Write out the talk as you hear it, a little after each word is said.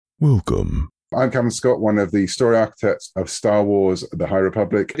Welcome. I'm Cameron Scott, one of the story architects of Star Wars: The High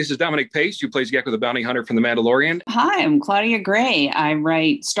Republic. This is Dominic Pace, who plays Gekko the Bounty Hunter from The Mandalorian. Hi, I'm Claudia Gray. I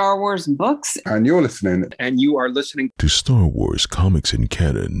write Star Wars books. And you're listening. And you are listening to Star Wars Comics in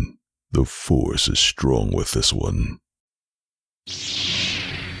Canon. The Force is strong with this one.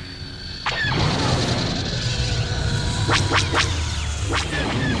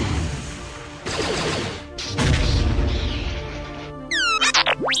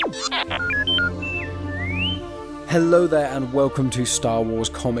 Hello there and welcome to Star Wars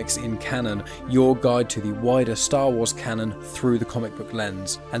Comics in Canon, your guide to the wider Star Wars canon through the comic book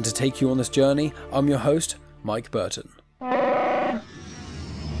lens. And to take you on this journey, I'm your host, Mike Burton.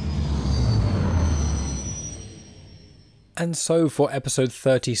 And so for episode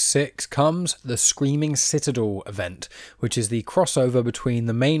 36 comes the Screaming Citadel event, which is the crossover between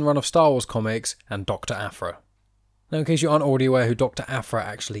the main run of Star Wars comics and Dr. Aphra. Now, in case you aren't already aware who Dr. Aphra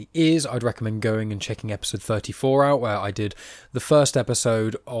actually is, I'd recommend going and checking episode 34 out, where I did the first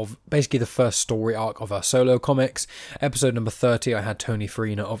episode of basically the first story arc of our solo comics. Episode number 30, I had Tony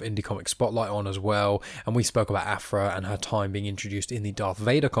Farina of Indie Comic Spotlight on as well, and we spoke about Aphra and her time being introduced in the Darth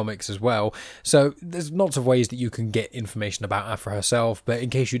Vader comics as well. So there's lots of ways that you can get information about Aphra herself, but in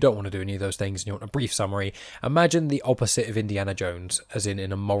case you don't want to do any of those things and you want a brief summary, imagine the opposite of Indiana Jones, as in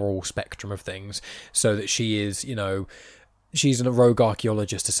a moral spectrum of things, so that she is, she's a rogue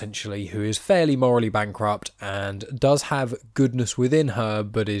archaeologist, essentially, who is fairly morally bankrupt and does have goodness within her,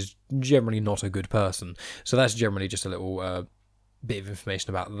 but is generally not a good person. So that's generally just a little bit of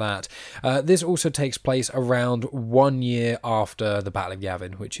information about that. This also takes place around 1 year after the Battle of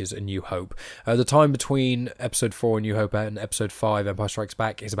Yavin, which is A New Hope. The time between episode 4, A New Hope, and episode 5, Empire Strikes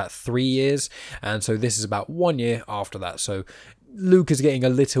Back, is about 3 years, and so this is about 1 year after that. So Luke is getting a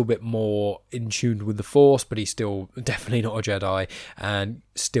little bit more in tune with the Force, but he's still definitely not a Jedi and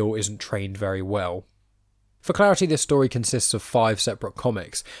still isn't trained very well. For clarity, this story consists of 5 separate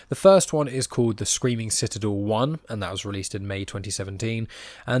comics. The first one is called The Screaming Citadel 1, and that was released in May 2017,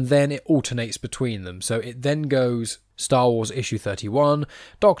 and then it alternates between them. So it then goes Star Wars issue 31,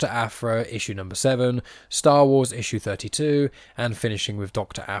 Dr. Aphra issue number 7, Star Wars issue 32, and finishing with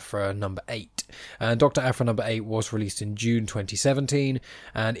Dr. Aphra number 8. And Dr. Aphra number 8 was released in June 2017,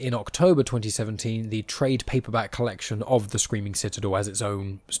 and in October 2017, the trade paperback collection of The Screaming Citadel as its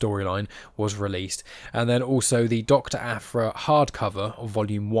own storyline was released. And then also the Dr. Aphra hardcover of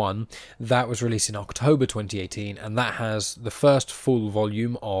volume 1, that was released in October 2018, and that has the first full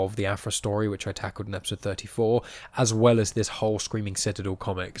volume of the Aphra story, which I tackled in episode 34, as well as this whole Screaming Citadel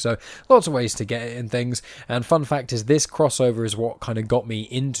comic. So lots of ways to get it in things, and fun fact is this crossover is what kind of got me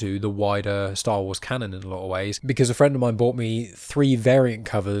into the wider Star Wars canon in a lot of ways, because a friend of mine bought me 3 variant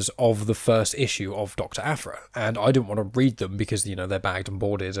covers of the first issue of Dr. Aphra, and I didn't want to read them because, they're bagged and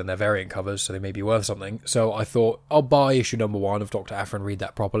boarded and they're variant covers, so they may be worth something. So I thought, I'll buy issue number 1 of Dr. Aphra and read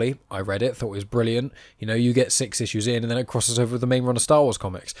that properly. I read it, thought it was brilliant. You get 6 issues in and then it crosses over with the main run of Star Wars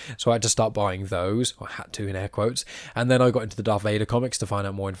comics. So I had to start buying those, or had to in air quotes. And then I got into the Darth Vader comics to find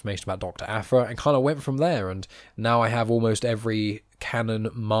out more information about Dr. Aphra and kind of went from there. And now I have almost every canon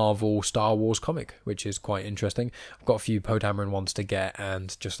Marvel Star Wars comic, which is quite interesting. I've got a few Poe Dameron ones to get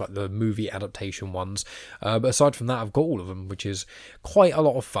and just like the movie adaptation ones. But aside from that, I've got all of them, which is quite a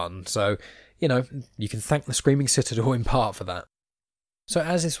lot of fun. So, you can thank the Screaming Citadel in part for that. So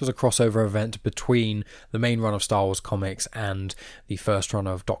as this was a crossover event between the main run of Star Wars comics and the first run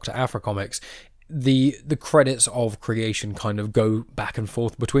of Dr. Aphra comics, the credits of creation kind of go back and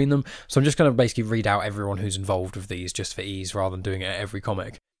forth between them. So I'm just going to basically read out everyone who's involved with these just for ease rather than doing it at every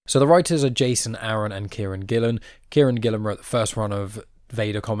comic. So the writers are Jason Aaron and Kieran Gillen. Kieran Gillen wrote the first run of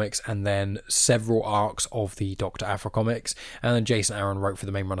Vader comics and then several arcs of the Dr. Aphra comics, and then Jason Aaron wrote for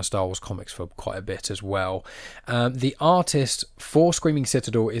the main run of Star Wars comics for quite a bit as well. The artist for Screaming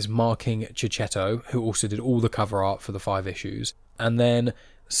Citadel is Marking Cicchetto, who also did all the cover art for the 5 issues, and then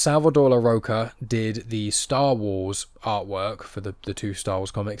Salvador LaRocca did the Star Wars artwork for the 2 Star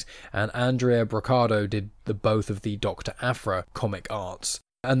Wars comics, and Andrea Bracado did both of the Dr. Aphra comic arts.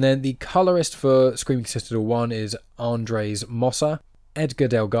 And then the colorist for Screaming Citadel 1 is Andres Mossa. Edgar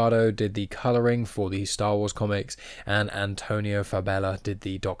Delgado did the colouring for the Star Wars comics, and Antonio Fabella did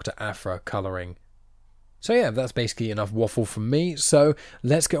the Dr. Aphra colouring. So yeah, that's basically enough waffle from me, so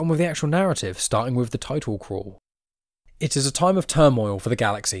let's get on with the actual narrative, starting with the title crawl. It is a time of turmoil for the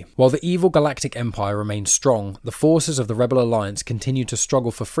galaxy. While the evil galactic empire remains strong, the forces of the Rebel Alliance continue to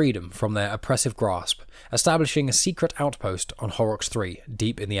struggle for freedom from their oppressive grasp, establishing a secret outpost on Horrocks 3,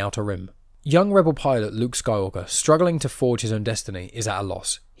 deep in the Outer Rim. Young rebel pilot Luke Skywalker, struggling to forge his own destiny, is at a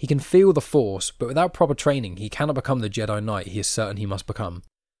loss. He can feel the Force, but without proper training, he cannot become the Jedi Knight he is certain he must become.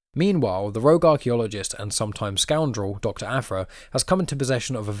 Meanwhile, the rogue archaeologist and sometimes scoundrel, Dr. Aphra, has come into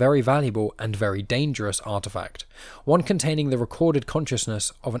possession of a very valuable and very dangerous artifact, one containing the recorded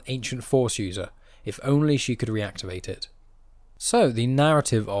consciousness of an ancient Force user, if only she could reactivate it. So, the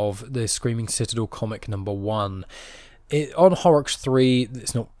narrative of the Screaming Citadel comic number 1. On Horrocks 3,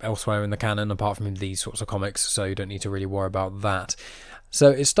 it's not elsewhere in the canon apart from in these sorts of comics, so you don't need to really worry about that. So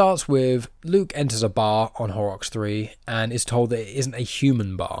it starts with Luke enters a bar on Horrocks 3 and is told that it isn't a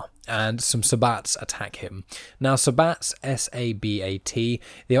human bar, and some Sabats attack him. Now Sabats, S-A-B-A-T,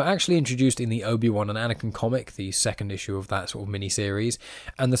 they are actually introduced in the Obi-Wan and Anakin comic, the second issue of that sort of mini-series,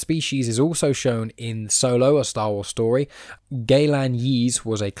 and the species is also shown in Solo, a Star Wars story. Galen Yeez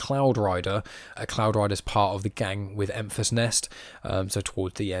was a Cloud Rider. A Cloud Rider's part of the gang with Emphas Nest, so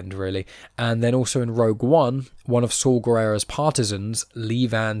towards the end really. And then also in Rogue One, one of Saul Guerrera's partisans,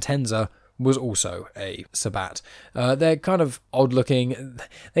 Levan Tenza, was also a Sabat. They're kind of odd looking.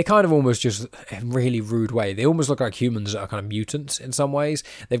 They kind of almost just, in a really rude way, they almost look like humans that are kind of mutants in some ways.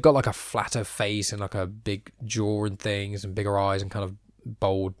 They've got like a flatter face and like a big jaw and things and bigger eyes and kind of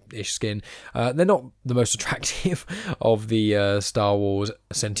bold-ish skin. They're not the most attractive of the Star Wars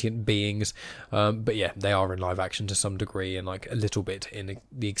sentient beings, but yeah, they are in live action to some degree and like a little bit in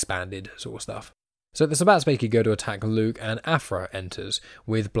the expanded sort of stuff. So the Sabats basically go to attack Luke, and Aphra enters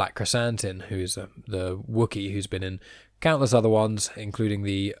with Black Chrysanthemum, who's the Wookiee who's been in countless other ones, including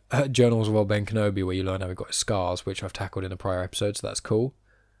the Journals of Old Ben Kenobi, where you learn how he got his scars, which I've tackled in a prior episode, so that's cool.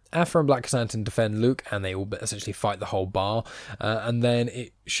 Aphra and Black Chrysanthemum defend Luke, and they all essentially fight the whole bar, and then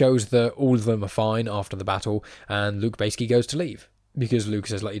it shows that all of them are fine after the battle, and Luke basically goes to leave. Because Luke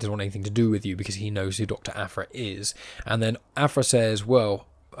says like he doesn't want anything to do with you because he knows who Dr. Aphra is. And then Aphra says, well,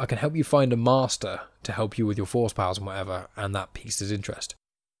 I can help you find a master to help you with your force powers and whatever, and that piqued his interest.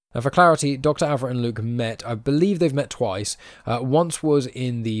 Now for clarity, Dr. Aphra and Luke met, I believe they've met twice. Once was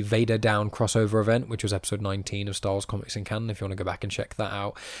in the Vader Down crossover event, which was episode 19 of Star Wars Comics in Canon, if you want to go back and check that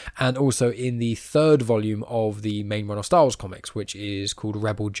out. And also in the third volume of the main run of Star Wars Comics, which is called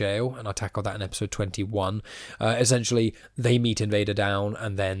Rebel Jail, and I tackled that in episode 21. Essentially, they meet in Vader Down,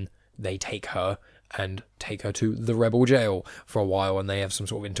 and then they take her to the Rebel Jail for a while, and they have some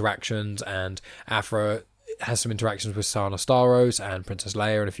sort of interactions, and Aphra has some interactions with Sana Starros and Princess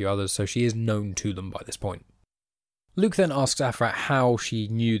Leia and a few others, so she is known to them by this point. Luke then asks Aphra how she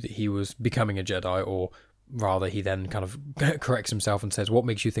knew that he was becoming a Jedi, or rather he then kind of corrects himself and says, what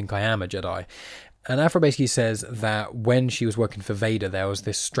makes you think I am a Jedi? And Aphra basically says that when she was working for Vader, there was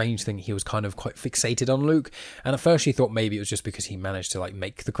this strange thing, he was kind of quite fixated on Luke, and at first she thought maybe it was just because he managed to like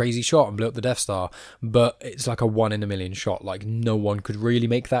make the crazy shot and blow up the Death Star, but it's like a 1 in a million shot, like no one could really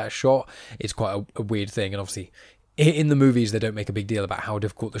make that shot. It's quite a weird thing, and obviously in the movies they don't make a big deal about how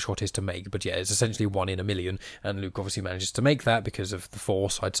difficult the shot is to make, but yeah, it's essentially 1 in a million, and Luke obviously manages to make that because of the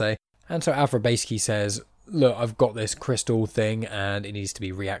Force, I'd say. And so Aphra basically says, look, I've got this crystal thing and it needs to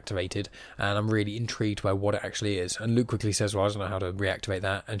be reactivated, and I'm really intrigued by what it actually is. And Luke quickly says, well, I don't know how to reactivate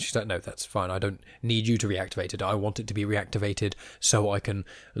that. And she's like, no, that's fine. I don't need you to reactivate it. I want it to be reactivated so I can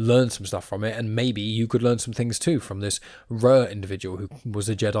learn some stuff from it, and maybe you could learn some things too from this rare individual who was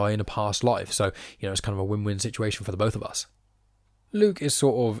a Jedi in a past life. So, you know, it's kind of a win-win situation for the both of us. Luke is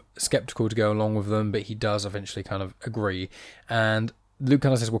sort of skeptical to go along with them, but he does eventually kind of agree. And Luke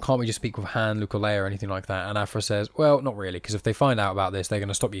kind of says, well, can't we just speak with Han, Luke, or Leia, or anything like that? And Aphra says, well, not really, because if they find out about this, they're going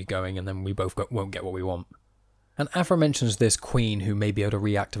to stop you going, and then we both won't get what we want. And Aphra mentions this queen who may be able to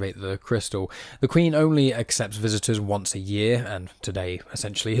reactivate the crystal. The queen only accepts visitors once a year, and today,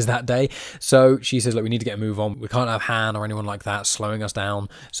 essentially, is that day. So she says, look, we need to get a move on. We can't have Han or anyone like that slowing us down,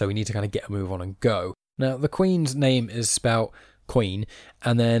 so we need to kind of get a move on and go. Now, the queen's name is spelled Queen,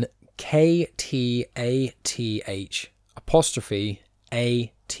 and then K-T-A-T-H apostrophe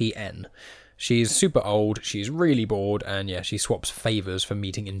A-T-N. She's super old, she's really bored, and yeah, she swaps favours for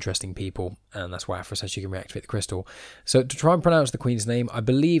meeting interesting people, and that's why Aphra says she can reactivate the crystal. So to try and pronounce the queen's name, I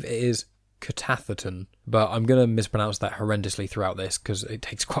believe it is Catatherton, but I'm going to mispronounce that horrendously throughout this, because it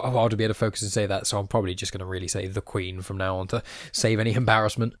takes quite a while to be able to focus and say that, so I'm probably just going to really say the queen from now on to save any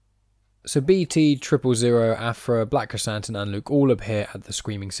embarrassment. So BT, 000, Aphra, Black Chrysanthemum, and Luke all appear at the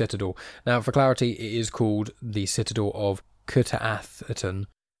Screaming Citadel. Now, for clarity, it is called the Citadel of Catatherton,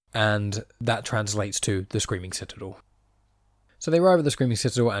 and that translates to the Screaming Citadel. So they arrive at the Screaming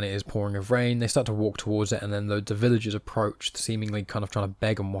Citadel, and it is pouring with rain. They start to walk towards it, and then the villagers approach, seemingly kind of trying to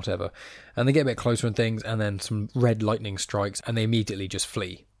beg and whatever. And they get a bit closer and things, and then some red lightning strikes, and they immediately just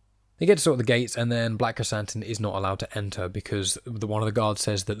flee. They get to sort of the gates, and then Black Chrysanthemum is not allowed to enter because one of the guards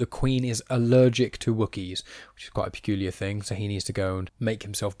says that the queen is allergic to Wookiees, which is quite a peculiar thing, so he needs to go and make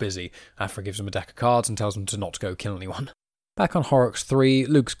himself busy. Aphra gives him a deck of cards and tells him to not go kill anyone. Back on Horrocks 3,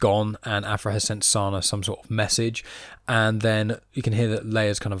 Luke's gone, and Aphra has sent Sana some sort of message, and then you can hear that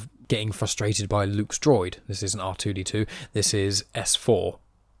Leia's kind of getting frustrated by Luke's droid. This isn't R2-D2, this is S4.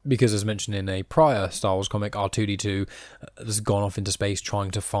 Because as mentioned in a prior Star Wars comic, R2-D2 has gone off into space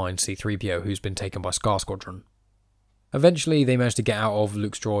trying to find C-3PO, who's been taken by Scar Squadron. Eventually, they manage to get out of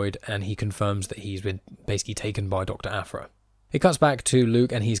Luke's droid, and he confirms that he's been basically taken by Dr. Aphra. It cuts back to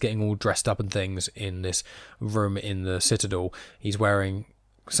Luke, and he's getting all dressed up and things in this room in the Citadel. He's wearing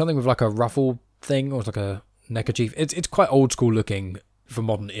something with like a ruffle thing, or like a neckerchief. It's quite old school looking for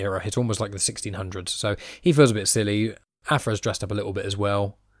modern era. It's almost like the 1600s, so he feels a bit silly. Aphra's dressed up a little bit as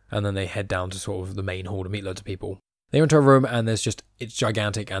well, and then they head down to sort of the main hall to meet loads of people. They enter a room, and it's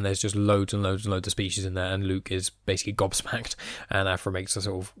gigantic, and there's just loads and loads and loads of species in there, and Luke is basically gobsmacked, and Aphra makes a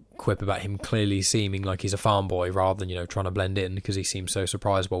sort of quip about him clearly seeming like he's a farm boy rather than, trying to blend in, because he seems so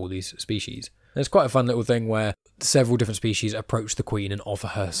surprised by all these species. There's quite a fun little thing where several different species approach the Queen and offer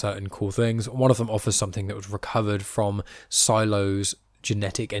her certain cool things. One of them offers something that was recovered from Silo's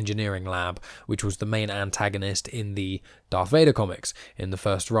genetic engineering lab, which was the main antagonist in the Darth Vader comics in the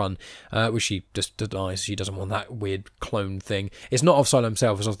first run, which she just denies. She doesn't want that weird clone thing. It's not of Silo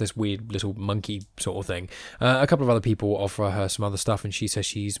himself, it's of this weird little monkey sort of thing. A couple of other people offer her some other stuff, and she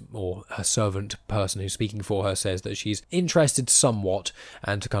says or her servant person who's speaking for her says that she's interested somewhat,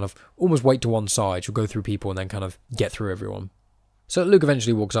 and to kind of almost wait to one side. She'll go through people and then kind of get through everyone. So Luke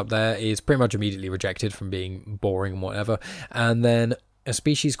eventually walks up there, is pretty much immediately rejected from being boring and whatever, and then a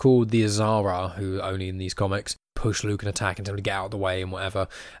species called the Azara, who only in these comics, push Luke and attack and tell him to get out of the way and whatever,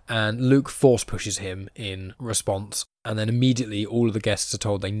 and Luke force pushes him in response, and then immediately all of the guests are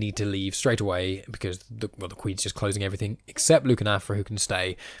told they need to leave straight away because the Queen's just closing everything, except Luke and Aphra, who can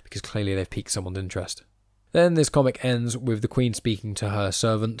stay, because clearly they've piqued someone's interest. Then this comic ends with the Queen speaking to her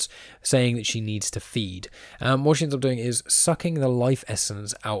servants, saying that she needs to feed. What she ends up doing is sucking the life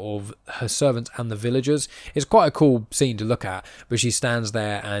essence out of her servants and the villagers. It's quite a cool scene to look at, but she stands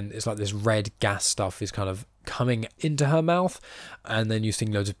there and it's like this red gas stuff is kind of coming into her mouth, and then you're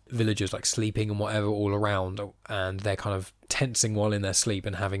seeing loads of villagers like sleeping and whatever all around, and they're kind of tensing while in their sleep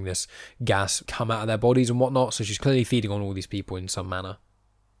and having this gas come out of their bodies and whatnot, so she's clearly feeding on all these people in some manner.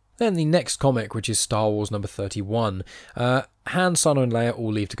 Then the next comic, which is Star Wars number 31, Han, Solo and Leia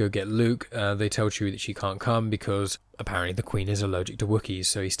all leave to go get Luke. They tell Chewie that she can't come because apparently the Queen is allergic to Wookiees,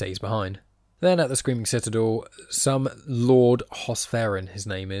 so he stays behind. Then at the Screaming Citadel, some Lord Hosferin, his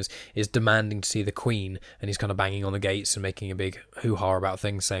name is demanding to see the Queen, and he's kind of banging on the gates and making a big hoo-ha about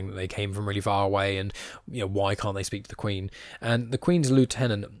things, saying that they came from really far away and, why can't they speak to the Queen? And the Queen's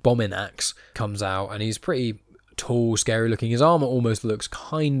lieutenant, Bominax, comes out, and he's pretty tall, scary looking. His armor almost looks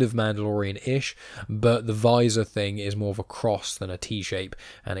kind of Mandalorian-ish, but the visor thing is more of a cross than a T-shape,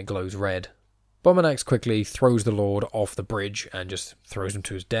 and it glows red. Bominax quickly throws the Lord off the bridge and just throws him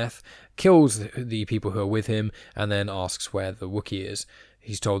to his death, kills the people who are with him, and then asks where the Wookiee is.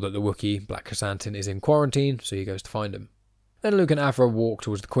 He's told that the Wookiee, Black Chrysanthemum, is in quarantine, so he goes to find him. Then Luke and Aphra walk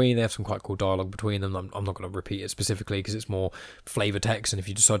towards the Queen. They have some quite cool dialogue between them. I'm not going to repeat it specifically because it's more flavour text, and if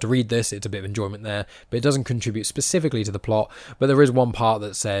you decide to read this, it's a bit of enjoyment there. But it doesn't contribute specifically to the plot. But there is one part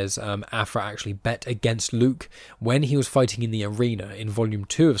that says Aphra actually bet against Luke when he was fighting in the arena in Volume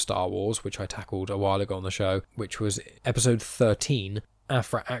 2 of Star Wars, which I tackled a while ago on the show, which was Episode 13.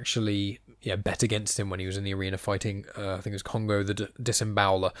 Aphra actually bet against him when he was in the arena fighting, I think it was Congo the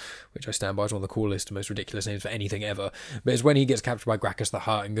Disemboweler, which I stand by as one of the coolest, most ridiculous names for anything ever. But it's when he gets captured by Gracchus the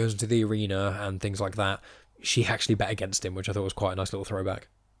Hutt and goes into the arena and things like that, she actually bet against him, which I thought was quite a nice little throwback.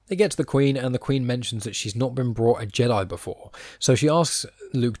 They get to the Queen, and the Queen mentions that she's not been brought a Jedi before. So she asks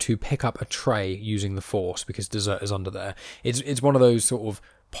Luke to pick up a tray using the Force, because dessert is under there. It's one of those sort of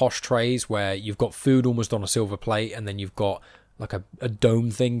posh trays where you've got food almost on a silver plate, and then you've got like a dome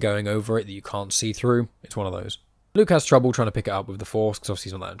thing going over it that you can't see through. It's one of those. Luke has trouble trying to pick it up with the Force, because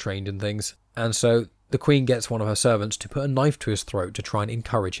obviously he's not that trained in things. And so the Queen gets one of her servants to put a knife to his throat to try and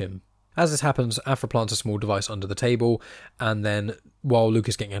encourage him. As this happens, Aphra plants a small device under the table, and then while Luke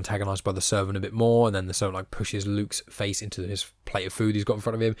is getting antagonised by the servant a bit more, and then the servant pushes Luke's face into his plate of food he's got in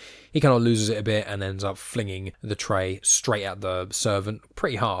front of him, he kind of loses it a bit and ends up flinging the tray straight at the servant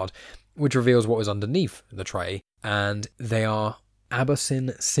pretty hard, which reveals what is underneath the tray, and they are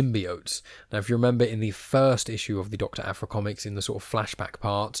Abyssin symbiotes. Now, if you remember in the first issue of the Dr. Aphra comics, in the sort of flashback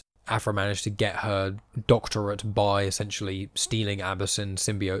part, Aphra managed to get her doctorate by essentially stealing Abyssin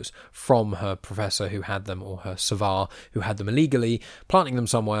symbiotes from her professor who had them, or her Savar who had them illegally, planting them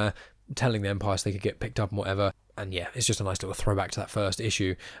somewhere, telling the Empire so they could get picked up and whatever. And yeah, it's just a nice little throwback to that first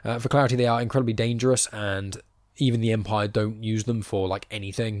issue. For clarity, they are incredibly dangerous, and even the Empire don't use them for like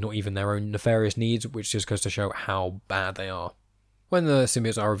anything, not even their own nefarious needs, which just goes to show how bad they are. When the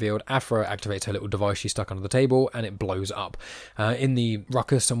symbiotes are revealed, Aphra activates her little device she stuck under the table, and it blows up. In the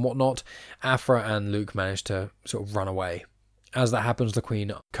ruckus and whatnot, Aphra and Luke manage to sort of run away. As that happens, the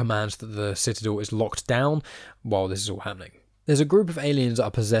Queen commands that the Citadel is locked down while this is all happening. There's a group of aliens that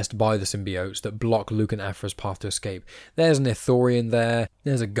are possessed by the symbiotes that block Luke and Aphra's path to escape. There's an Ithorian there,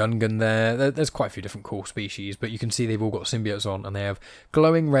 there's a Gungan there, there's quite a few different cool species, but you can see they've all got symbiotes on, and they have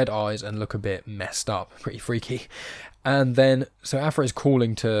glowing red eyes and look a bit messed up, pretty freaky. And then, so Aphra is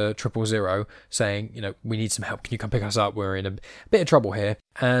calling to 000, saying, you know, we need some help, can you come pick us up, we're in a bit of trouble here.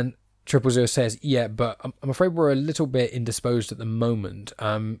 And 000 says, yeah, but I'm afraid we're a little bit indisposed at the moment.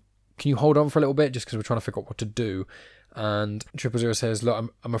 Can you hold on for a little bit, just because we're trying to figure out what to do? And 000 says,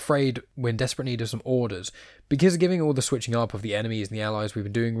 look, I'm afraid we're in desperate need of some orders. Because of giving all the switching up of the enemies and the allies we've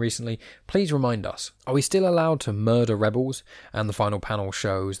been doing recently, please remind us, are we still allowed to murder rebels? And the final panel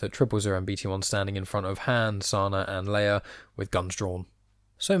shows that 000 and BT-1 standing in front of Han, Sana and Leia with guns drawn.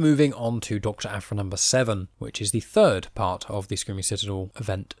 So moving on to Dr. Aphra number 7, which is the third part of the Screaming Citadel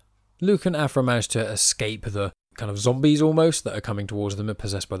event. Luke and Aphra manage to escape the kind of zombies almost that are coming towards them, are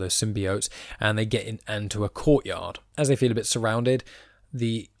possessed by those symbiotes, and they get into a courtyard. As they feel a bit surrounded,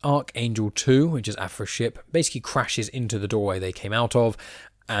 the Archangel 2, which is Aphra's ship, basically crashes into the doorway they came out of,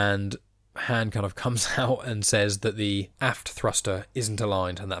 and Han kind of comes out and says that the aft thruster isn't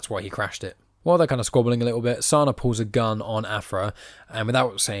aligned, and that's why he crashed it. While they're kind of squabbling a little bit, Sana pulls a gun on Aphra, and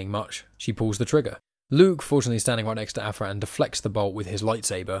without saying much, she pulls the trigger. Luke, fortunately standing right next to Aphra, and deflects the bolt with his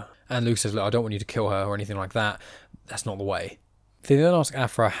lightsaber. And Luke says, look, I don't want you to kill her or anything like that. That's not the way. They then ask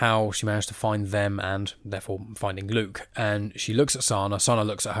Aphra how she managed to find them and therefore finding Luke. And she looks at Sana. Sana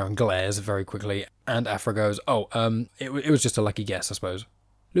looks at her and glares very quickly. And Aphra goes, it was just a lucky guess, I suppose.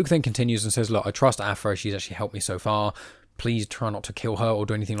 Luke then continues and says, look, I trust Aphra. She's actually helped me so far. Please try not to kill her or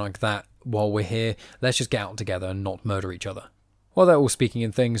do anything like that while we're here. Let's just get out together and not murder each other. While they're all speaking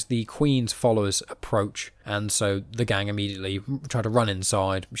in things, the Queen's followers approach, and so the gang immediately try to run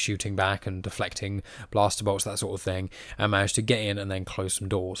inside, shooting back and deflecting blaster bolts, that sort of thing, and manage to get in and then close some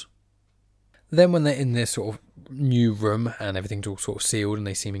doors. Then when they're in this sort of new room and everything's all sort of sealed and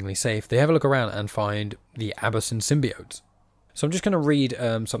they seemingly safe, they have a look around and find the Abyssin symbiotes. So I'm just going to read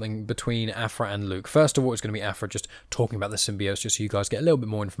something between Aphra and Luke. First of all, it's going to be Aphra just talking about the symbiotes, just so you guys get a little bit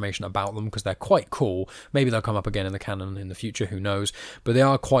more information about them, because they're quite cool. Maybe they'll come up again in the canon in the future, who knows. But they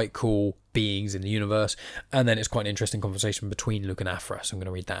are quite cool beings in the universe. And then it's quite an interesting conversation between Luke and Aphra, so I'm going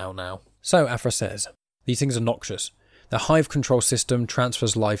to read that out now. So Aphra says, these things are noxious. The hive control system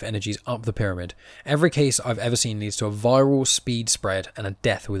transfers life energies up the pyramid. Every case I've ever seen leads to a viral speed spread and a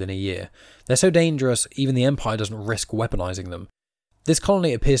death within a year. They're so dangerous, even the Empire doesn't risk weaponizing them. This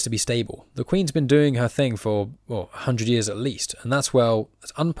colony appears to be stable. The Queen's been doing her thing for, 100 years at least, and that's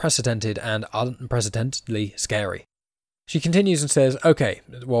unprecedented and unprecedentedly scary. She continues and says, okay,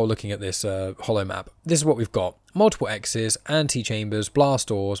 while looking at this holo map, this is what we've got. Multiple X's, anti-chambers, blast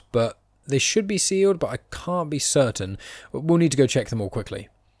doors, but they should be sealed, but I can't be certain. We'll need to go check them all quickly.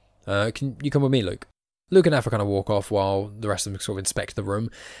 Can you come with me, Luke? Luke and Aphra kind of walk off while the rest of them sort of inspect the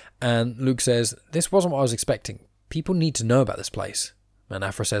room. And Luke says, this wasn't what I was expecting. People need to know about this place. And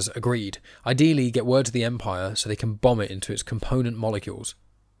Aphra says, agreed. Ideally, get word to the Empire so they can bomb it into its component molecules.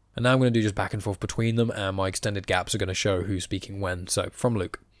 And now I'm going to do just back and forth between them, and my extended gaps are going to show who's speaking when. So, from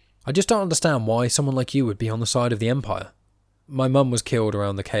Luke. I just don't understand why someone like you would be on the side of the Empire. My mum was killed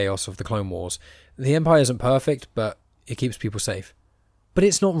around the chaos of the Clone Wars. The Empire isn't perfect, but it keeps people safe. But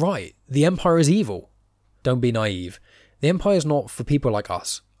it's not right. The Empire is evil. Don't be naive. The Empire is not for people like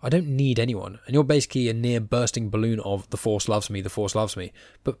us. I don't need anyone, and you're basically a near-bursting balloon of the Force loves me, the Force loves me.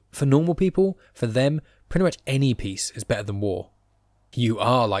 But for normal people, for them, pretty much any peace is better than war. You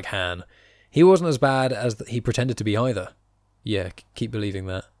are like Han. He wasn't as bad as he pretended to be either. Yeah, keep believing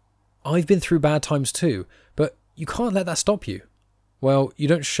that. I've been through bad times too, but you can't let that stop you. Well, you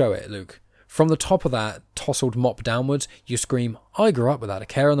don't show it, Luke. From the top of that tousled mop downwards, you scream, I grew up without a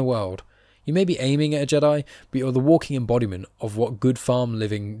care in the world. You may be aiming at a Jedi, but you're the walking embodiment of what good farm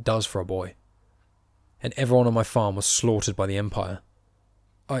living does for a boy. And everyone on my farm was slaughtered by the Empire.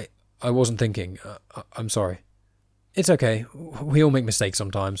 I wasn't thinking. I'm sorry. It's okay. We all make mistakes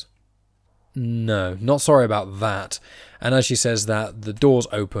sometimes. No, not sorry about that. And as she says that, the doors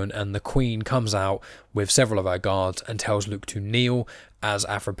open and the Queen comes out with several of her guards and tells Luke to kneel as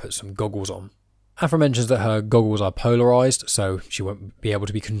Aphra puts some goggles on. Aphra mentions that her goggles are polarized, so she won't be able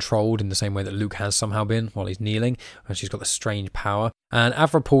to be controlled in the same way that Luke has somehow been while he's kneeling, and she's got this strange power. And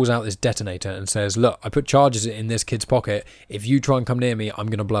Aphra pulls out this detonator and says, look, I put charges in this kid's pocket. If you try and come near me, I'm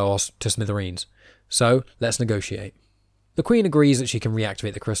going to blow us to smithereens. So, let's negotiate. The Queen agrees that she can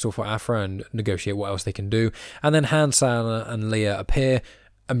reactivate the crystal for Aphra and negotiate what else they can do, and then Han, Sana and Leia appear,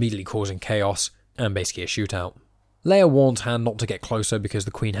 immediately causing chaos and basically a shootout. Leia warns Han not to get closer because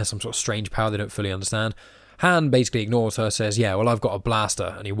the Queen has some sort of strange power they don't fully understand. Han basically ignores her, says, yeah, well, I've got a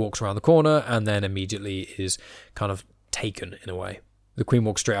blaster, and he walks around the corner and then immediately is kind of taken in a way. The Queen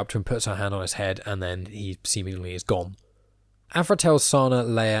walks straight up to him, puts her hand on his head, and then he seemingly is gone. Aphra tells Sana,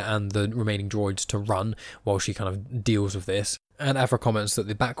 Leia, and the remaining droids to run while she kind of deals with this, and Aphra comments that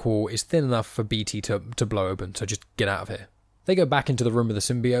the back wall is thin enough for BT to blow open, so just get out of here. They go back into the room with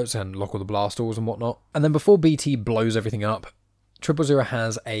the symbiotes and lock all the blast doors and whatnot, and then before BT blows everything up, 000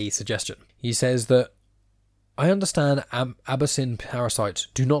 has a suggestion. He says that, I understand Abyssine parasites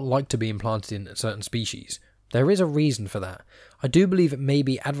do not like to be implanted in certain species. There is a reason for that. I do believe it may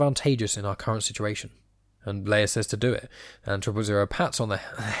be advantageous in our current situation. And Leia says to do it, and 000 pats on the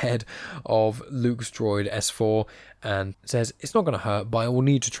head of Luke's droid S4 and says, it's not going to hurt, but I will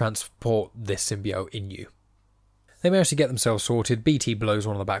need to transport this symbiote in you. They manage to get themselves sorted, BT blows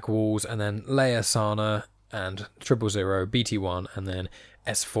one of the back walls, and then Leia, Sana, and 000, BT1, and then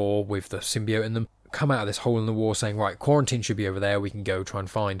S4 with the symbiote in them, come out of this hole in the wall saying, right, quarantine should be over there, we can go try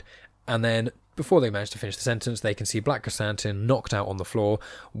and find. And then, before they manage to finish the sentence, they can see Black Chrysanthemum knocked out on the floor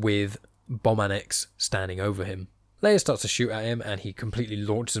with Bomanix standing over him. Leia starts to shoot at him and he completely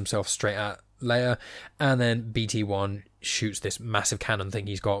launches himself straight at Leia, and then BT1 shoots this massive cannon thing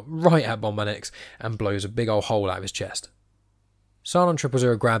he's got right at Bomanix and blows a big old hole out of his chest. Sana and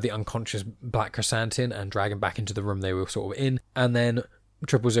 000 grab the unconscious Black Chrysanthemum and drag him back into the room they were sort of in, and then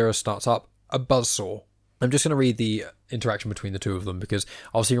 000 starts up a buzzsaw. I'm just going to read the interaction between the two of them because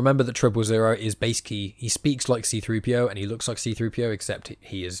obviously remember that 000 is basically, he speaks like C-3PO and he looks like C-3PO except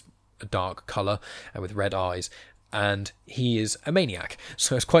he is a dark colour and with red eyes, and he is a maniac,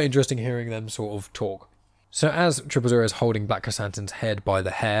 so it's quite interesting hearing them sort of talk. So as 000 is holding Black Chrysanthemum's head by the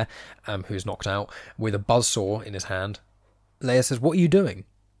hair, who's knocked out, with a buzzsaw in his hand, Leia says, what are you doing?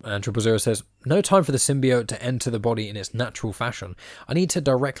 And 000 says, no time for the symbiote to enter the body in its natural fashion. I need to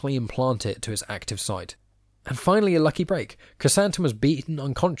directly implant it to its active site. And finally a lucky break. Chrysanthemum was beaten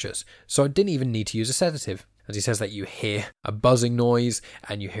unconscious, so I didn't even need to use a sedative. As he says that, you hear a buzzing noise,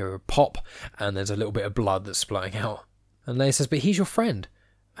 and you hear a pop, and there's a little bit of blood that's splurting out. And Leia says, but he's your friend.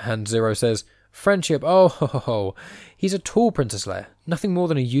 And Zero says, friendship, oh ho ho ho. He's a tool, Princess Leia. Nothing more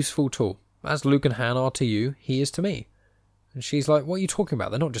than a useful tool. As Luke and Han are to you, he is to me. And she's like, what are you talking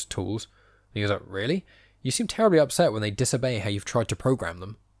about? They're not just tools. And he goes like, really? You seem terribly upset when they disobey how you've tried to program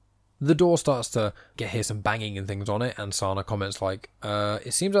them. The door starts to hear some banging and things on it, and Sana comments like,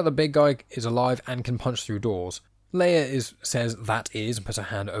 it seems like the big guy is alive and can punch through doors. Leia says that is, and puts her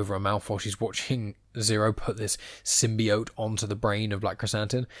hand over her mouth while she's watching Zero put this symbiote onto the brain of Black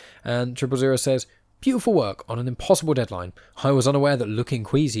Chrysanthemum, and 000 says, beautiful work on an impossible deadline. I was unaware that looking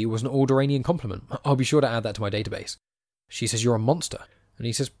queasy was an Alderaanian compliment. I'll be sure to add that to my database. She says, you're a monster. And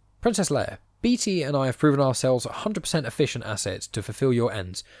he says, Princess Leia, BT and I have proven ourselves 100% efficient assets to fulfill your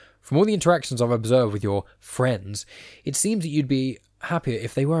ends. From all the interactions I've observed with your friends, it seems that you'd be happier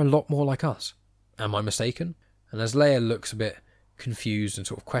if they were a lot more like us. Am I mistaken? And as Leia looks a bit confused and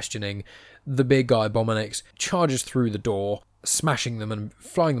sort of questioning, the big guy, Bomanix, charges through the door, smashing them and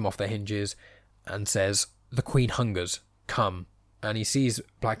flying them off their hinges, and says, the Queen hungers, come. And he sees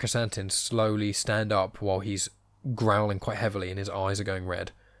Black Chrysanthemum slowly stand up while he's growling quite heavily and his eyes are going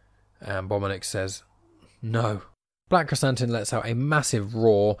red. And Bomanix says, no. Black Chrysanthemum lets out a massive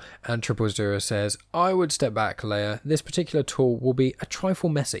roar, and 000 says, I would step back, Leia. This particular tool will be a trifle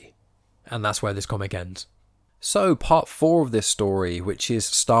messy. And that's where this comic ends. So, part 4 of this story, which is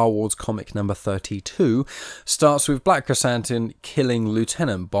Star Wars comic number 32, starts with Black Chrysanthemum killing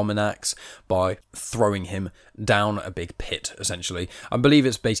Lieutenant Bominax by throwing him down a big pit, essentially. I believe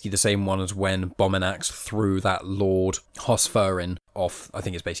it's basically the same one as when Bominax threw that Lord Hosferin off. I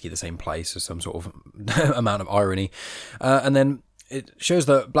think it's basically the same place as some sort of amount of irony. And then it shows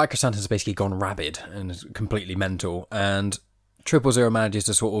that Black Chrysanthemum has basically gone rabid and is completely mental, and 000 manages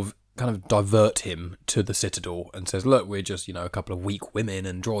to sort of kind of divert him to the Citadel and says, look, we're just, a couple of weak women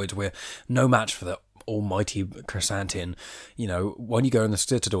and droids. We're no match for the almighty Chrysanthemum. When you go in the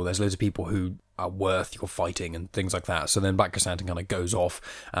Citadel, there's loads of people who are worth your fighting and things like that. So then Black Chrysanthemum kind of goes off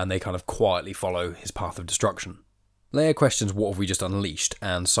and they kind of quietly follow his path of destruction. Leia questions, what have we just unleashed?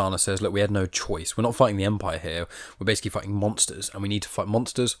 And Sana says, look, we had no choice. We're not fighting the Empire here. We're basically fighting monsters, and we need to fight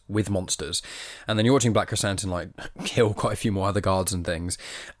monsters with monsters. And then you're watching Black Chrysanthemum, kill quite a few more other guards and things.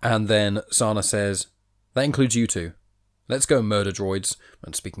 And then Sana says, that includes you two. Let's go murder droids.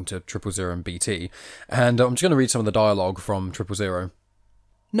 And speaking to 000 and BT. And I'm just going to read some of the dialogue from 000.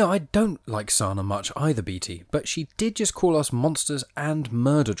 No, I don't like Sana much either, BT, but she did just call us monsters and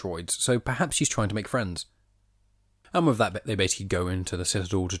murder droids, so perhaps she's trying to make friends. And with that, they basically go into the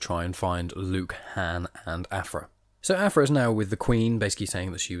Citadel to try and find Luke, Han, and Aphra. So Aphra is now with the Queen, basically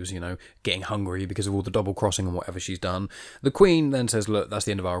saying that she was, getting hungry because of all the double crossing and whatever she's done. The Queen then says, look, that's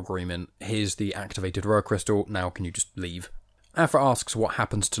the end of our agreement. Here's the activated Rur Crystal. Now can you just leave? Aphra asks what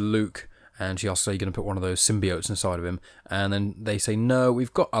happens to Luke, and she asks, are you going to put one of those symbiotes inside of him? And then they say, no,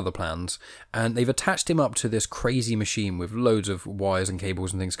 we've got other plans. And they've attached him up to this crazy machine with loads of wires and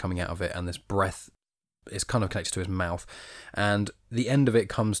cables and things coming out of it, and this breath is kind of connected to his mouth, and the end of it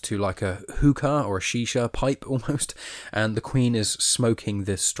comes to like a hookah or a shisha pipe almost, and the Queen is smoking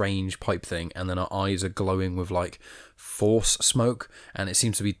this strange pipe thing, and then her eyes are glowing with like force smoke, and it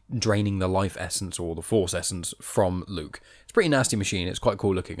seems to be draining the life essence or the force essence from Luke. It's a pretty nasty machine. It's quite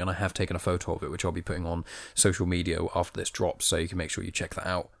cool looking, and I have taken a photo of it, which I'll be putting on social media after this drops, so you can make sure you check that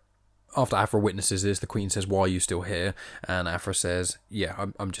out. After Aphra witnesses this, the Queen says, why are you still here? And Aphra says, yeah,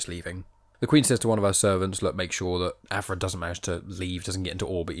 I'm just leaving. The Queen says to one of her servants, look, make sure that Aphra doesn't manage to leave, doesn't get into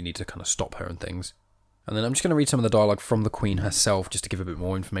orbit, you need to kind of stop her and things. And then I'm just going to read some of the dialogue from the Queen herself, just to give a bit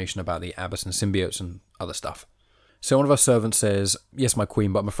more information about the Abyss and symbiotes and other stuff. So one of her servants says, yes, my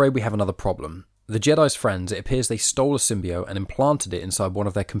Queen, but I'm afraid we have another problem. The Jedi's friends, it appears they stole a symbiote and implanted it inside one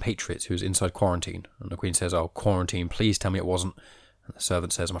of their compatriots who was inside quarantine. And the Queen says, oh, quarantine, please tell me it wasn't. And the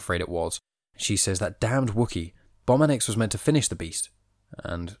servant says, I'm afraid it was. She says, that damned Wookiee, Bominax was meant to finish the beast.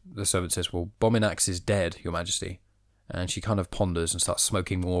 And the servant says, well, Bominax is dead, Your Majesty. And she kind of ponders and starts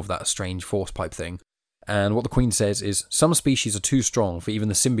smoking more of that strange force pipe thing. And what the Queen says is, some species are too strong for even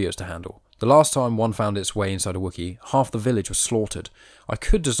the symbiotes to handle. The last time one found its way inside a Wookiee, half the village was slaughtered. I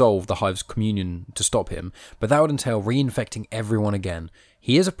could dissolve the Hive's communion to stop him, but that would entail reinfecting everyone again.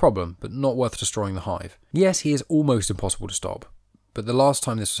 He is a problem, but not worth destroying the Hive. Yes, he is almost impossible to stop. But the last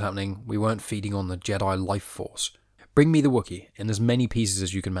time this was happening, we weren't feeding on the Jedi life force. Bring me the Wookiee, in as many pieces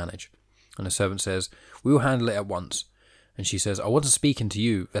as you can manage. And the servant says, we will handle it at once. And she says, I want to speak into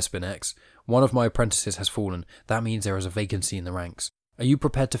you, Vespinex. One of my apprentices has fallen. That means there is a vacancy in the ranks. Are you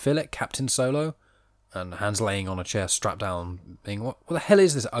prepared to fill it, Captain Solo? And Han's laying on a chair, strapped down, being, what the hell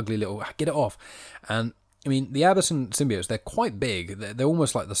is this ugly little... Get it off. And, I mean, the Abyss and symbiotes, they're quite big. They're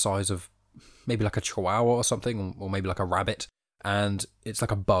almost like the size of maybe like a chihuahua or something, or maybe like a rabbit. And it's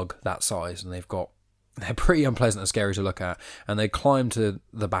like a bug that size, and they're pretty unpleasant and scary to look at, and they climb to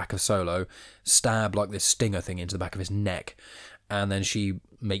the back of Solo, stab like this stinger thing into the back of his neck, and then she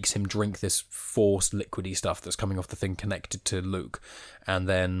makes him drink this forced liquidy stuff that's coming off the thing connected to Luke, and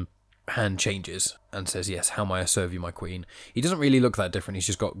then Han changes and says, yes, how may I serve you, my Queen? He doesn't really look that different, he's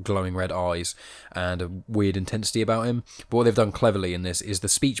just got glowing red eyes and a weird intensity about him. But what they've done cleverly in this is the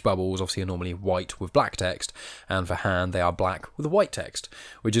speech bubbles obviously are normally white with black text, and for Han they are black with white text,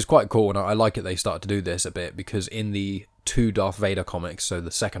 which is quite cool, and I like it they started to do this a bit, because in the two Darth Vader comics, so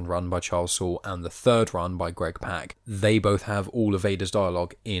the second run by Charles Soule and the third run by Greg Pak, they both have all of Vader's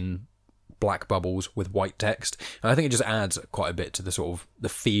dialogue in black bubbles with white text, and I think it just adds quite a bit to the sort of the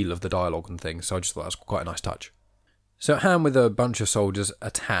feel of the dialogue and things, so I just thought that was quite a nice touch. So Han with a bunch of soldiers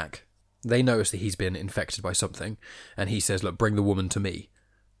attack. They notice that he's been infected by something, and he says, look, bring the woman to me.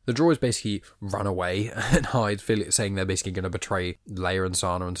 The droids basically run away and hide, saying they're basically going to betray Leia and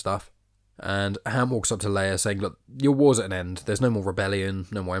Sana and stuff. And Han walks up to Leia saying, look, your war's at an end. There's no more rebellion,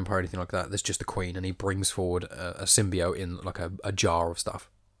 no more empire, anything like that. There's just the Queen, and he brings forward a symbiote in like a jar of stuff.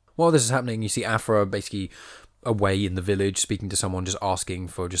 While this is happening, you see Aphra basically away in the village, speaking to someone, just asking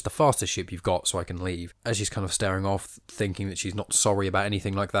for just the fastest ship you've got so I can leave. As she's kind of staring off, thinking that she's not sorry about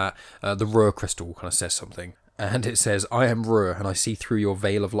anything like that, the Rur Crystal kind of says something. And it says, I am Rur, and I see through your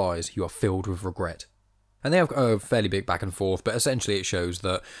veil of lies. You are filled with regret. And they have a fairly big back and forth, but essentially it shows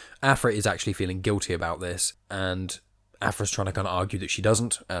that Aphra is actually feeling guilty about this, and Aphra's trying to kind of argue that she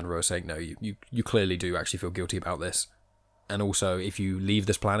doesn't, and Rur's saying, no, you clearly do actually feel guilty about this. And also, if you leave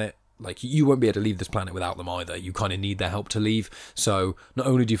this planet, like, you won't be able to leave this planet without them either. You kind of need their help to leave. So, not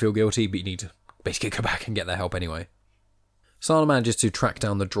only do you feel guilty, but you need to basically go back and get their help anyway. Sana manages to track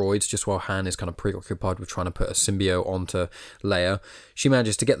down the droids just while Han is kind of preoccupied with trying to put a symbiote onto Leia. She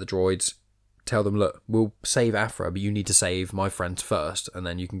manages to get the droids, tell them, look, we'll save Aphra, but you need to save my friends first, and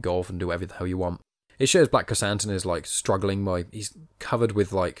then you can go off and do whatever the hell you want. It shows Black Chrysanthemum is, like, struggling he's covered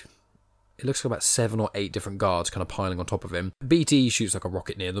with, like, it looks like about 7 or 8 different guards kind of piling on top of him. BT shoots like a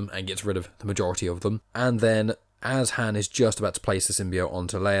rocket near them and gets rid of the majority of them. And then, as Han is just about to place the symbiote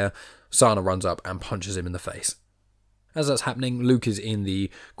onto Leia, Sana runs up and punches him in the face. As that's happening, Luke is in the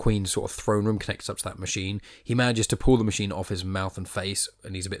Queen's sort of throne room, connected up to that machine. He manages to pull the machine off his mouth and face,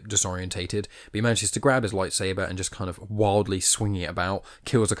 and he's a bit disorientated, but he manages to grab his lightsaber and just kind of wildly swinging it about,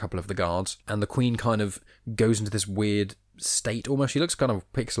 kills a couple of the guards, and the Queen kind of goes into this weird state almost. She looks kind of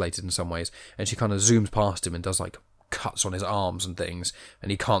pixelated in some ways, and she kind of zooms past him and does like cuts on his arms and things,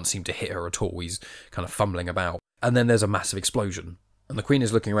 and he can't seem to hit her at all. He's kind of fumbling about. And then there's a massive explosion, and the Queen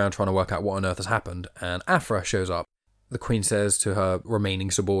is looking around trying to work out what on earth has happened, and Aphra shows up. The Queen says to her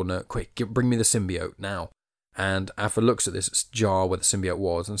remaining subordinate, quick, bring me the symbiote now. And Aphra looks at this jar where the symbiote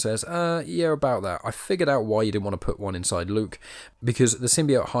was and says, yeah, about that. I figured out why you didn't want to put one inside Luke. Because the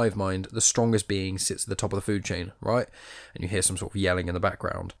symbiote hive mind, the strongest being, sits at the top of the food chain, right? And you hear some sort of yelling in the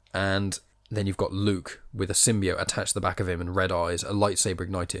background. And then you've got Luke with a symbiote attached to the back of him and red eyes, a lightsaber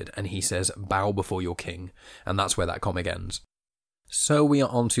ignited, and he says, bow before your king. And that's where that comic ends. So we are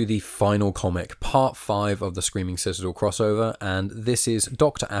on to the final comic, part 5 of the Screaming Citadel crossover, and this is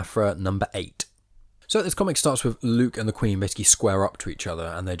Dr. Aphra number 8. So this comic starts with Luke and the Queen basically square up to each other,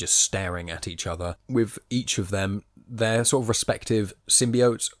 and they're just staring at each other, with each of them, their sort of respective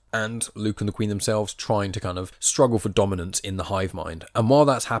symbiotes, and Luke and the Queen themselves trying to kind of struggle for dominance in the hive mind. And while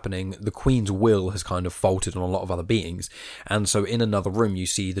that's happening, the Queen's will has kind of faltered on a lot of other beings. And so in another room, you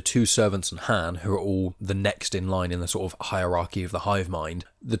see the 2 servants and Han, who are all the next in line in the sort of hierarchy of the hive mind.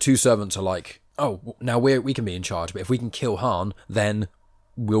 The 2 servants are like, oh, now we can be in charge, but if we can kill Han, then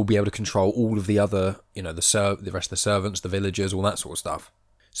we'll be able to control all of the other, the rest of the servants, the villagers, all that sort of stuff.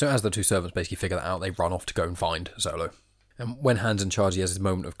 So as the 2 servants basically figure that out, they run off to go and find Solo. And when Han's in charge, he has this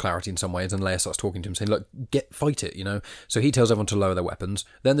moment of clarity in some ways, and Leia starts talking to him, saying, look, fight it, So he tells everyone to lower their weapons.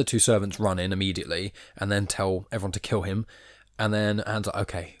 Then the 2 servants run in immediately, and then tell everyone to kill him. And then Han's like,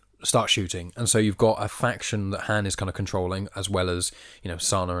 okay, start shooting. And so you've got a faction that Han is kind of controlling, as well as,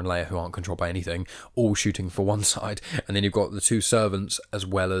 Sana and Leia, who aren't controlled by anything, all shooting for one side. And then you've got the 2 servants, as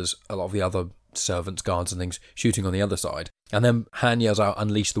well as a lot of the other servants, guards and things, shooting on the other side. And then Han yells out,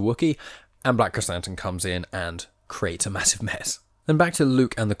 unleash the Wookiee, and Black Chrysanthemum comes in and creates a massive mess. Then back to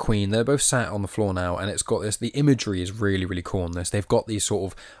Luke and the Queen. They're both sat on the floor now, and it's got this, the imagery is really, really cool on this. They've got these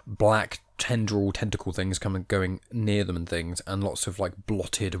sort of black tentacle things going near them and things, and lots of like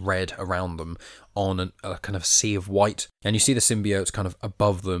blotted red around them on a kind of sea of white. And you see the symbiotes kind of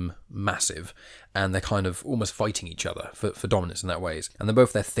above them, massive, and they're kind of almost fighting each other for dominance in that ways. And they're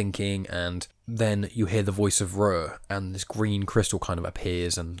both there thinking, and then you hear the voice of Ruh, and this green crystal kind of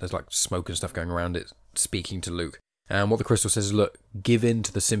appears, and there's like smoke and stuff going around it, speaking to Luke. And what the crystal says is, look, give in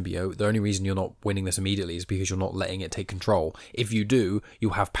to the symbiote. The only reason you're not winning this immediately is because you're not letting it take control. If you do,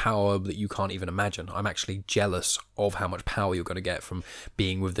 you'll have power that you can't even imagine. I'm actually jealous of how much power you're going to get from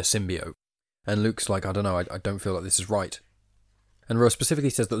being with the symbiote. And Luke's like, I don't know, I don't feel like this is right. And Ruh specifically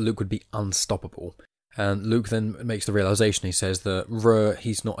says that Luke would be unstoppable. And Luke then makes the realization, he says that Ruh,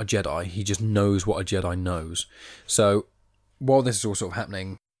 he's not a Jedi, he just knows what a Jedi knows. So, while this is all sort of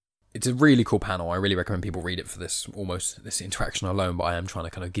happening, it's a really cool panel. I really recommend people read it for this interaction alone, but I am trying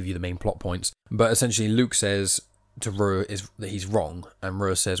to kind of give you the main plot points. But essentially, Luke says to Ruh that he's wrong, and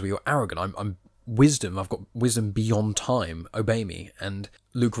Ruh says, well, you're arrogant. I'm wisdom. I've got wisdom beyond time. Obey me. And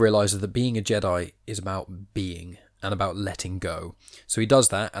Luke realizes that being a Jedi is about being and about letting go. So he does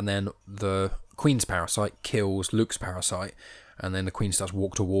that, and then the Queen's parasite kills Luke's parasite, and then the Queen starts to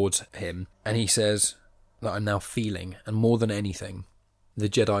walk towards him, and he says that I'm now feeling, and more than anything, the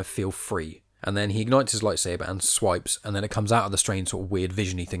Jedi feel free. And then he ignites his lightsaber and swipes, and then it comes out of the strange sort of weird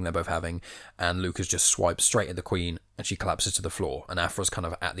visiony thing they're both having, and Lucas just swipes straight at the Queen, and she collapses to the floor, and Aphra's kind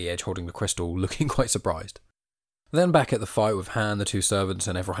of at the edge holding the crystal, looking quite surprised. Then back at the fight with Han, the 2 servants,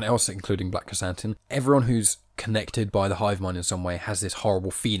 and everyone else, including Black Chrysanthemum, everyone who's connected by the hive mind in some way has this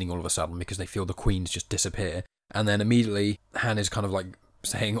horrible feeling all of a sudden because they feel the Queens just disappear. And then immediately, Han is kind of like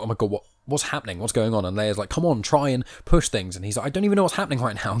saying, oh my god, what's happening? What's going on? And Leia's like, come on, try and push things. And he's like, I don't even know what's happening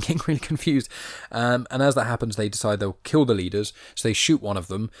right now. I'm getting really confused. And as that happens, they decide they'll kill the leaders. So they shoot one of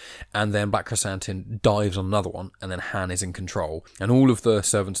them. And then Black Chrysanthemum dives on another one. And then Han is in control. And all of the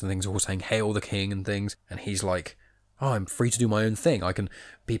servants and things are all saying, hail the king and things. And he's like, oh, I'm free to do my own thing. I can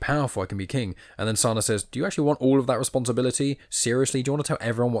be powerful. I can be king. And then Sana says, do you actually want all of that responsibility? Seriously? Do you want to tell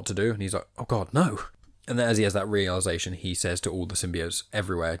everyone what to do? And he's like, oh god, no. And then as he has that realization, he says to all the symbiotes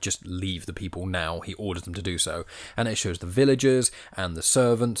everywhere, just leave the people now. He orders them to do so. And it shows the villagers and the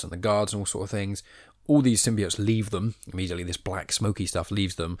servants and the guards and all sort of things. All these symbiotes leave them. Immediately this black smoky stuff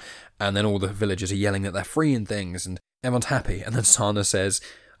leaves them. And then all the villagers are yelling that they're free and things. And everyone's happy. And then Sana says,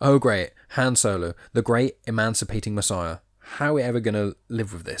 oh great, Han Solo, the great emancipating Messiah. How are we ever going to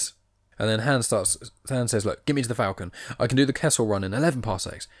live with this? And then Han says, look, get me to the Falcon. I can do the Kessel run in 11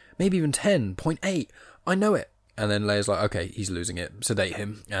 parsecs. Maybe even 10.8. I know it. And then Leia's like, okay, he's losing it, sedate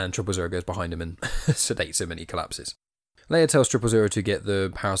him, and 000 goes behind him and sedates him and he collapses. Leia tells 000 to get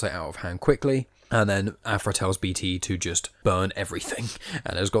the parasite out of hand quickly, and then Aphra tells BT to just burn everything.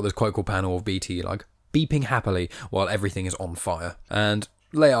 And it's got this quite cool panel of BT like beeping happily while everything is on fire. And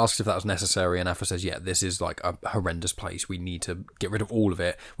Leia asks if that was necessary, and Aphra says, yeah, this is like a horrendous place. We need to get rid of all of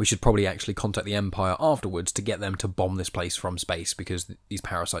it. We should probably actually contact the Empire afterwards to get them to bomb this place from space because these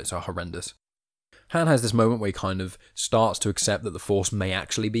parasites are horrendous. Han has this moment where he kind of starts to accept that the Force may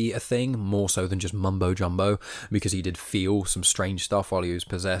actually be a thing, more so than just mumbo-jumbo, because he did feel some strange stuff while he was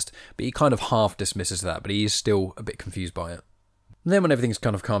possessed, but he kind of half dismisses that, but he is still a bit confused by it. And then when everything's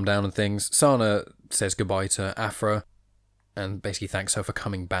kind of calmed down and things, Sana says goodbye to Aphra, and basically thanks her for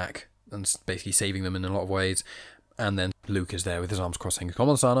coming back, and basically saving them in a lot of ways, and then Luke is there with his arms crossed saying, come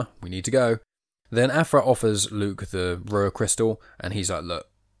on Sana, we need to go. Then Aphra offers Luke the Ruhr crystal, and he's like, look,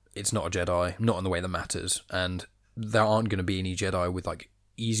 it's not a Jedi, not in the way that matters, and there aren't going to be any Jedi with like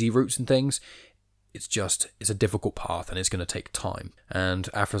easy routes and things. It's a difficult path and it's going to take time. And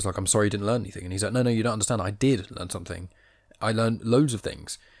Aphra's like, I'm sorry you didn't learn anything. And he's like, no, you don't understand. I did learn something. I learned loads of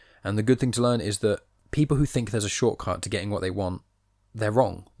things. And the good thing to learn is that people who think there's a shortcut to getting what they want, they're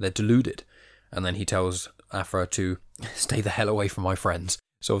wrong. They're deluded. And then he tells Aphra to stay the hell away from my friends.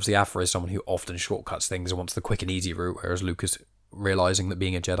 So obviously Aphra is someone who often shortcuts things and wants the quick and easy route, whereas Luke is realising that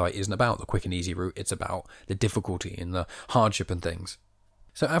being a Jedi isn't about the quick and easy route, it's about the difficulty and the hardship and things.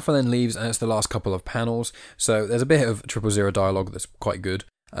 So Aphra then leaves, and it's the last couple of panels, so there's a bit of 000 dialogue that's quite good.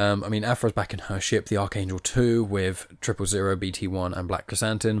 Aphra's back in her ship, the Archangel 2, with 000, BT-1 and Black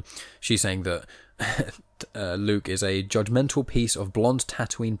Chrysanthemum. She's saying that Luke is a judgmental piece of blonde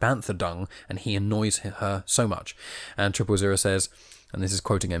Tatooine bantha dung, and he annoys her so much. And 000 says, and this is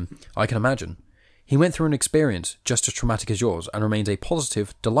quoting him, I can imagine. He went through an experience just as traumatic as yours and remains a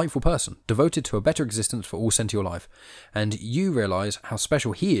positive, delightful person, devoted to a better existence for all sentient life. And you realise how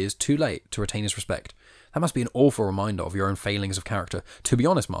special he is too late to retain his respect. That must be an awful reminder of your own failings of character. To be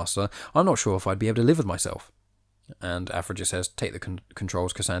honest, Master, I'm not sure if I'd be able to live with myself. And Aphra just says, take the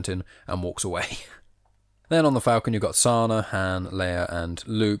controls, Chrysanthemum, and walks away. Then on the Falcon, you've got Sana, Han, Leia, and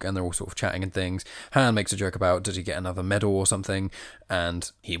Luke, and they're all sort of chatting and things. Han makes a joke about, does he get another medal or something?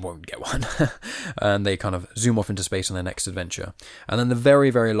 And he won't get one. And they kind of zoom off into space on their next adventure. And then the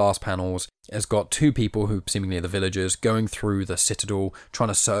very, very last panels has got two people who seemingly are the villagers going through the Citadel, trying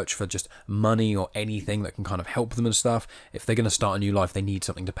to search for just money or anything that can kind of help them and stuff. If they're going to start a new life, they need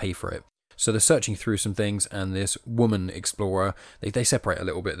something to pay for it. So they're searching through some things, and this woman explorer, they separate a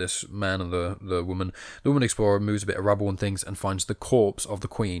little bit, this man and the woman. The woman explorer moves a bit of rubble and things and finds the corpse of the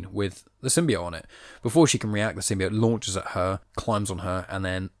queen with the symbiote on it. Before she can react, the symbiote launches at her, climbs on her, and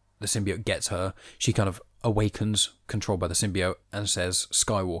then the symbiote gets her. She kind of awakens, controlled by the symbiote, and says,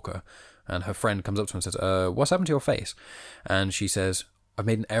 Skywalker. And her friend comes up to her and says, what's happened to your face? And she says, I've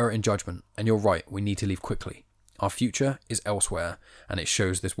made an error in judgment, and you're right, we need to leave quickly. Our future is elsewhere, and it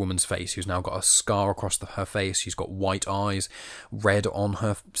shows this woman's face who's now got a scar across her face. She's got white eyes, red on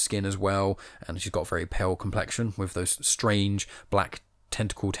her skin as well, and she's got a very pale complexion with those strange black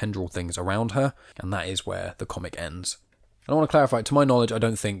tendril things around her, and that is where the comic ends. And I want to clarify, to my knowledge, I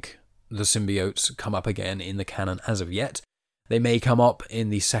don't think the symbiotes come up again in the canon as of yet. They may come up in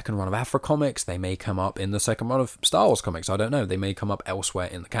the second run of Aphra comics, they may come up in the second run of Star Wars comics, I don't know, they may come up elsewhere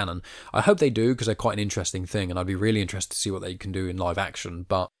in the canon. I hope they do, because they're quite an interesting thing, and I'd be really interested to see what they can do in live action,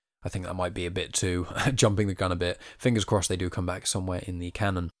 but I think that might be a bit too jumping the gun a bit. Fingers crossed they do come back somewhere in the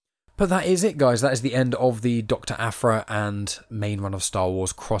canon. But that is it, guys. That is the end of the Dr. Aphra and main run of Star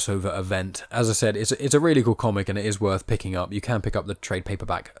Wars crossover event. As I said, it's a really cool comic and it is worth picking up. You can pick up the trade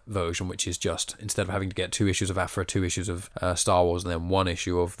paperback version, which is just, instead of having to get 2 issues of Aphra, 2 issues of Star Wars, and then 1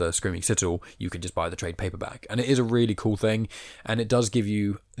 issue of the Screaming Citadel, you can just buy the trade paperback. And it is a really cool thing, and it does give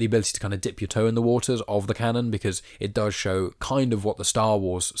you the ability to kind of dip your toe in the waters of the canon, because it does show kind of what the Star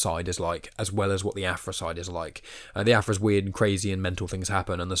Wars side is like, as well as what the Aphra side is like. The Aphra's weird and crazy and mental things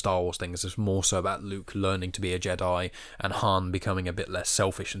happen, and the Star Wars things is more so about Luke learning to be a Jedi, and Han becoming a bit less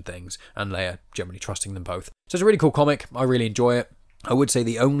selfish and things, and Leia generally trusting them both. So it's a really cool comic. I really enjoy it. I would say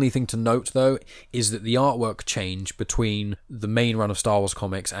the only thing to note, though, is that the artwork change between the main run of Star Wars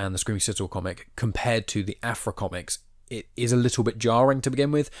comics and the Screaming Citadel comic compared to the Aphra comics. It is a little bit jarring to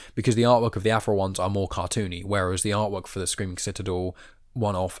begin with, because the artwork of the Aphra ones are more cartoony, whereas the artwork for the Screaming Citadel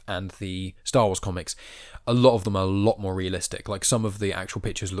one-off and the Star Wars comics, a lot of them are a lot more realistic. Like, some of the actual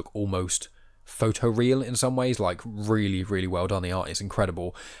pictures look almost photoreal in some ways, like really, really well done. The art is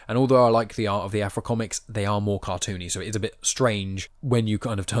incredible. And although I like the art of the Aphra comics, they are more cartoony, so it's a bit strange when you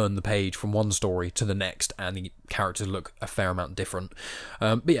kind of turn the page from one story to the next and the characters look a fair amount different.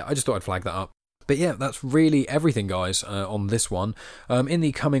 But yeah, I just thought I'd flag that up. But yeah, that's really everything, guys, on this one. In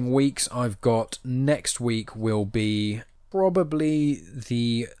the coming weeks, I've got next week will be probably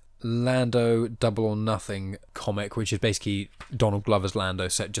the Lando Double or Nothing comic, which is basically Donald Glover's Lando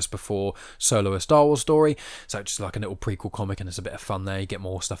set just before Solo: A Star Wars Story. So just like a little prequel comic, and it's a bit of fun there. You get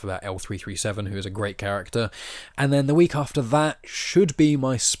more stuff about L337, who is a great character. And then the week after that should be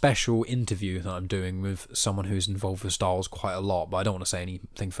my special interview that I'm doing with someone who's involved with Star Wars quite a lot, but I don't want to say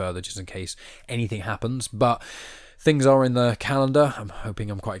anything further just in case anything happens. But things are in the calendar.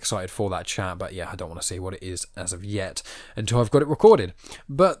 I'm quite excited for that chat, but yeah, I don't want to say what it is as of yet until I've got it recorded.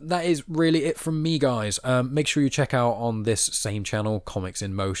 But that is really it from me, guys. Make sure you check out on this same channel, Comics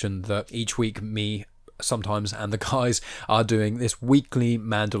in Motion, that each week me sometimes and the guys are doing this weekly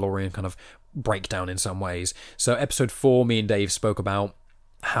Mandalorian kind of breakdown in some ways. So episode 4, me and Dave spoke about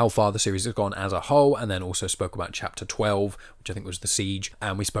how far the series has gone as a whole, and then also spoke about chapter 12, which I think was the siege,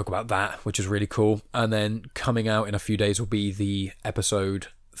 and we spoke about that, which is really cool. And then coming out in a few days will be the episode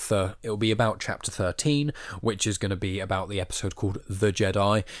it'll be about chapter 13, which is going to be about the episode called The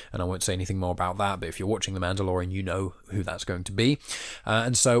Jedi, and I won't say anything more about that, but if you're watching The Mandalorian, you know who that's going to be.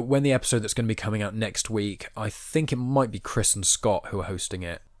 And so when the episode that's going to be coming out next week, I think it might be Chris and Scott who are hosting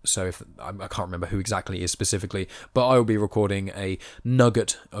it. So if I can't remember who exactly it is specifically, but I will be recording a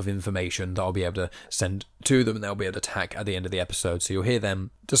nugget of information that I'll be able to send to them, and they'll be able to tack at the end of the episode. So you'll hear them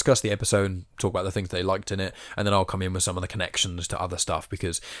discuss the episode, talk about the things they liked in it, and then I'll come in with some of the connections to other stuff,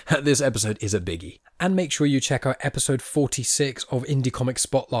 because this episode is a biggie. And make sure you check out episode 46 of Indie Comic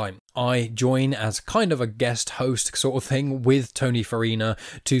Spotlight. I join as kind of a guest host sort of thing with Tony Farina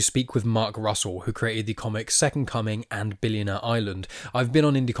to speak with Mark Russell, who created the comics Second Coming and Billionaire Island. I've been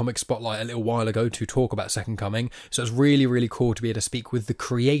on Indie Comic Spotlight a little while ago to talk about Second Coming, so it's really, really cool to be able to speak with the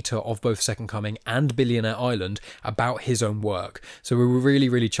creator of both Second Coming and Billionaire Island about his own work. So we were really,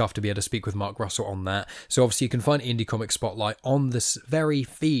 really chuffed to be able to speak with Mark Russell on that. So obviously you can find Indie Comic Spotlight on this very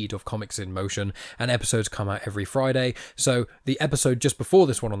feed of Comics in Motion, and episodes come out every Friday. So the episode just before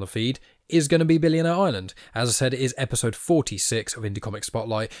this one on the feed is going to be Billionaire Island. As I said, it is episode 46 of Indie Comic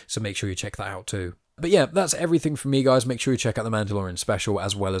Spotlight, so make sure you check that out too. But yeah, that's everything from me, guys. Make sure you check out the Mandalorian special,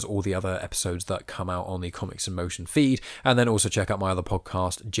 as well as all the other episodes that come out on the Comics in Motion feed, and then also check out my other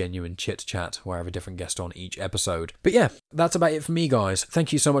podcast, Genuine Chit Chat, where I have a different guest on each episode. But yeah, that's about it for me, guys.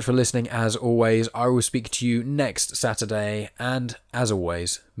 Thank you so much for listening, as always. I will speak to you next Saturday, and as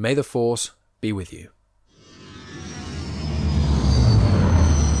always, may the Force be with you.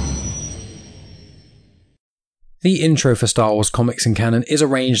 The intro for Star Wars Comics in Canon is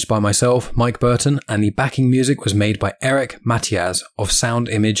arranged by myself, Mike Burton, and the backing music was made by Eric Matias of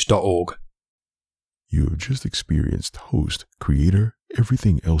soundimage.org. You have just experienced host, creator,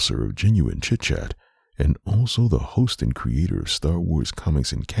 everything elser of Genuine Chit Chat, and also the host and creator of Star Wars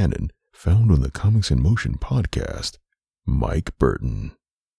Comics in Canon, found on the Comics in Motion podcast, Mike Burton.